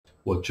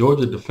Well,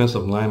 Georgia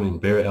defensive lineman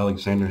Barry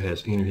Alexander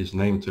has entered his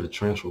name into the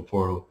transfer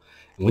portal,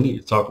 and we need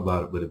to talk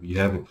about it. But if you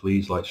haven't,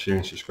 please like, share,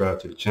 and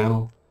subscribe to the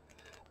channel.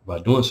 By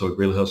doing so, it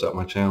really helps out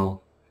my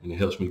channel, and it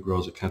helps me grow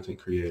as a content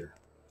creator.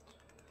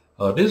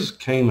 This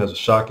came as a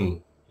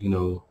shocking,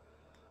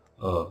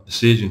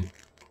 decision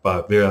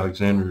by Barry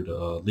Alexander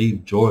to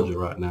leave Georgia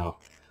right now.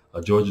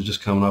 Georgia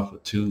just coming off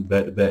of 2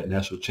 back-to-back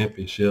national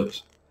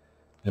championships,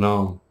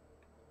 and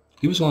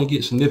he was going to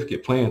get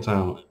significant playing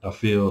time, I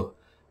feel,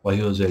 while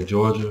he was at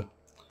Georgia.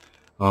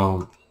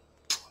 Um,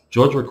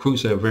 Georgia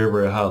recruits at a very,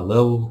 very high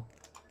level,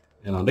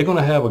 and they're going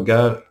to have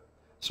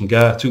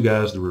two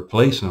guys to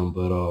replace him.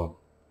 But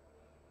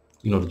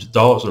the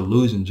Dogs are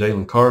losing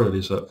Jalen Carter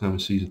this upcoming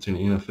season to the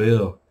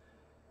NFL,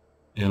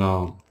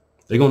 and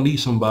they're going to need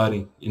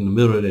somebody in the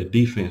middle of that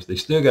defense. They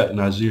still got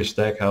Nazir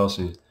Stackhouse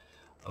and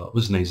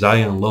what's his name,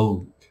 Zion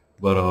Logue,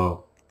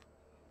 but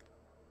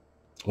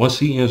once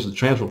he enters the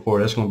transfer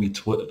portal, that's going to be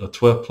a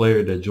 12th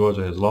player that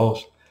Georgia has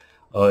lost.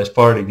 It's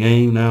part of the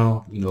game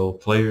now.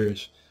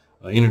 Players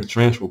enter the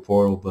transfer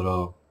portal,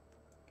 but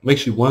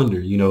makes you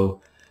wonder. He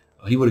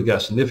would have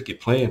got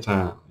significant playing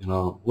time.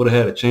 Would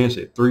have had a chance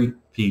at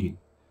three-peating.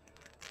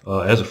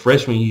 As a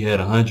freshman, he had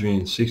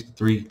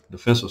 163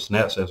 defensive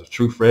snaps as a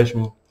true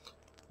freshman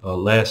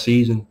last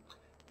season,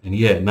 and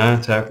he had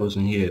 9 tackles,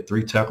 and he had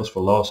 3 tackles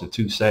for loss and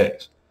 2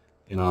 sacks.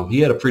 And he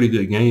had a pretty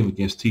good game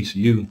against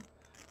TCU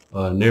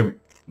in their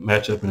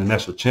matchup in the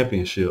national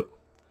championship.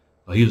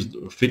 He was the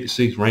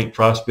 56th ranked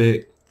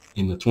prospect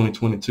in the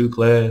 2022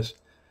 class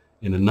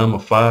and the number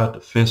 5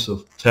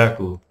 defensive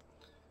tackle.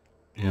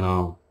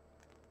 And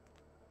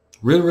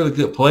really, really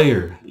good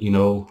player,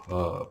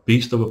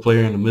 beast of a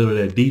player in the middle of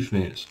that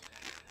defense.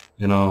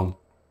 And,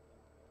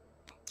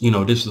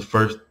 this is the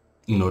first,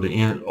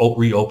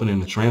 reopening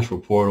the transfer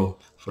portal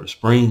for the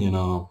spring.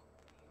 And,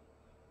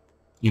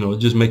 it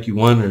just make you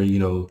wonder,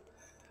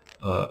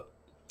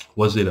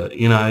 was it an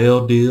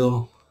NIL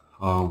deal?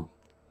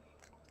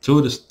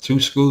 Two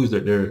schools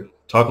that they're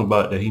talking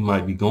about that he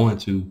might be going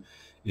to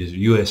is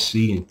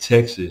USC and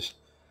Texas.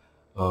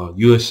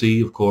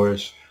 USC, of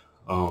course,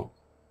 as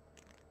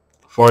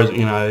far as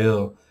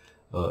NIL,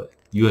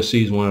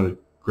 USC is one of the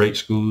great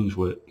schools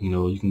where,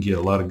 you can get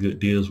a lot of good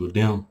deals with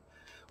them.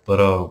 But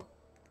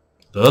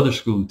the other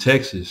school,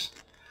 Texas,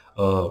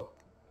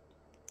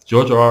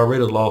 Georgia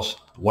already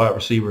lost wide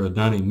receiver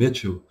Adonai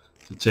Mitchell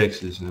to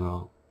Texas,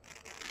 and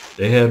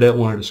they have that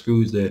one of the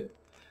schools that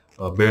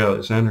Barry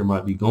Alexander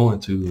might be going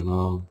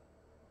to.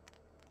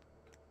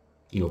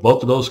 And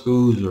both of those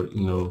schools are,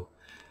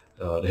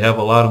 they have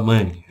a lot of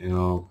money,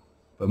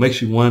 but it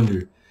makes you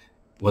wonder,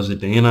 was it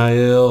the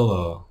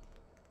NIL?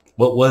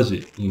 What was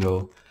it?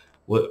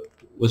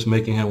 What's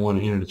making him want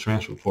to enter the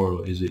transfer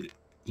portal? Is it,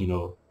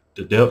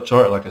 the depth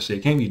chart? Like I said,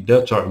 it can't be the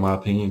depth chart in my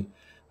opinion.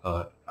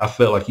 I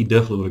felt like he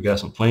definitely would have got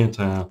some playing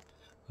time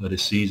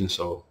this season,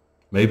 so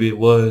maybe it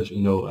was,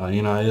 an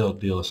NIL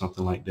deal or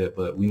something like that,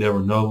 but we never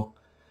know.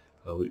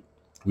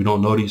 We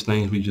don't know these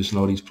things. We just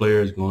know these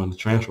players going to the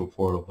transfer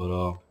portal.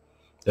 But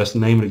that's the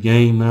name of the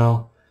game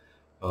now.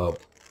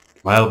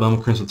 My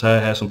Alabama Crimson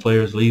Tide had some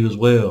players leave as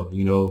well.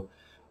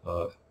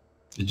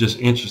 It's just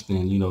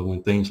interesting,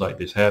 when things like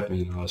this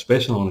happen,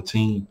 especially on a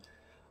team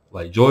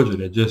like Georgia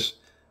that just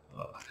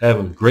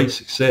having great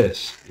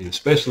success, and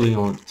especially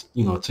on,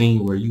 a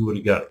team where you would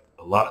have got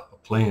a lot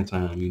of playing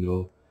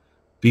time,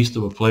 beast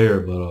of a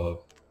player. But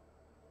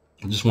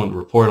I just wanted to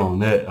report on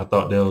that. I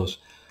thought that was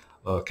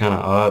kind of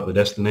odd, but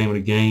that's the name of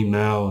the game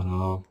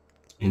now.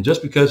 And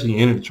just because he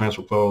entered the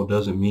transfer portal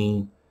doesn't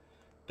mean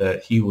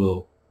that he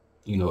will,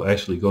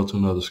 actually go to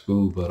another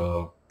school.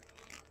 But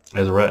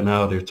as of right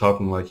now, they're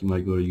talking like he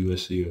might go to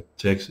USC or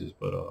Texas.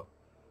 But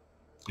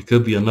it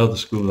could be another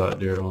school out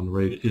there on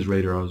his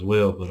radar as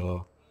well. But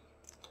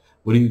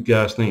what do you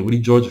guys think? What do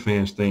you Georgia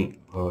fans think?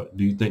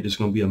 Do you think this is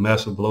going to be a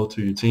massive blow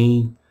to your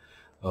team?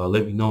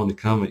 Let me know in the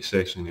comment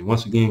section. And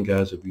once again,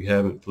 guys, if you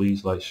haven't,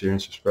 please like, share,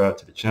 and subscribe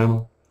to the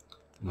channel.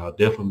 And I'll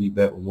definitely be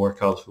back with more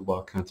college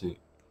football content.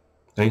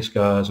 Thanks,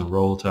 guys, and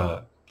roll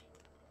tide.